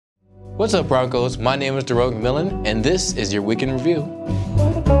What's up, Broncos? My name is Derek McMillan, and this is your Week in Review.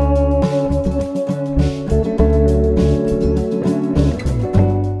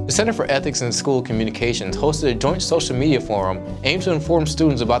 The Center for Ethics in School Communications hosted a joint social media forum aimed to inform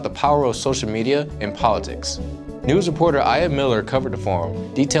students about the power of social media in politics. News reporter Aya Miller covered the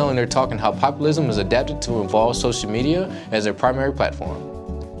forum, detailing their talk on how populism is adapted to involve social media as their primary platform.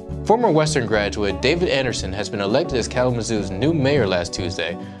 Former Western graduate David Anderson has been elected as Kalamazoo's new mayor last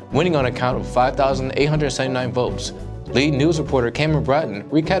Tuesday, winning on a count of 5,879 votes. Lead news reporter Cameron Bratton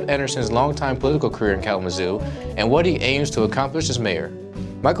recapped Anderson's longtime political career in Kalamazoo and what he aims to accomplish as mayor.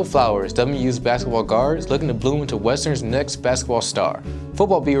 Michael Flowers, WU's basketball guard, is looking to bloom into Western's next basketball star.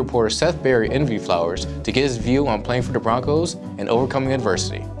 Football beat reporter Seth Berry interviewed Flowers to get his view on playing for the Broncos and overcoming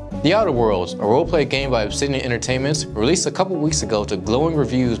adversity. The Outer Worlds, a role-play game by Obsidian Entertainment, released a couple weeks ago to glowing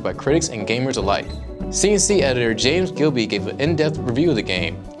reviews by critics and gamers alike. CNC editor James Gilby gave an in-depth review of the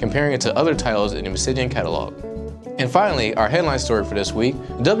game, comparing it to other titles in the Obsidian catalog. And finally, our headline story for this week,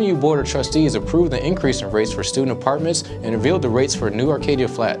 the WU Board of Trustees approved the increase in rates for student apartments and revealed the rates for new Arcadia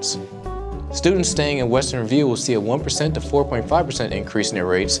Flats. Students staying in Western View will see a 1% to 4.5% increase in their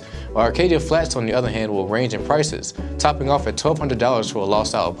rates, while Arcadia Flats, on the other hand, will range in prices, topping off at $1,200 for a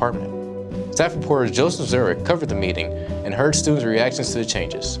loft-style apartment. Staff reporter Joseph Zurich covered the meeting and heard students' reactions to the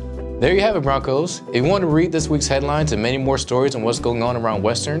changes. There you have it, Broncos. If you want to read this week's headlines and many more stories on what's going on around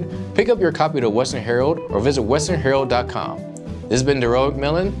Western, pick up your copy of the Western Herald or visit westernherald.com. This has been Derek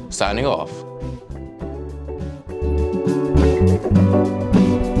McMillan, signing off.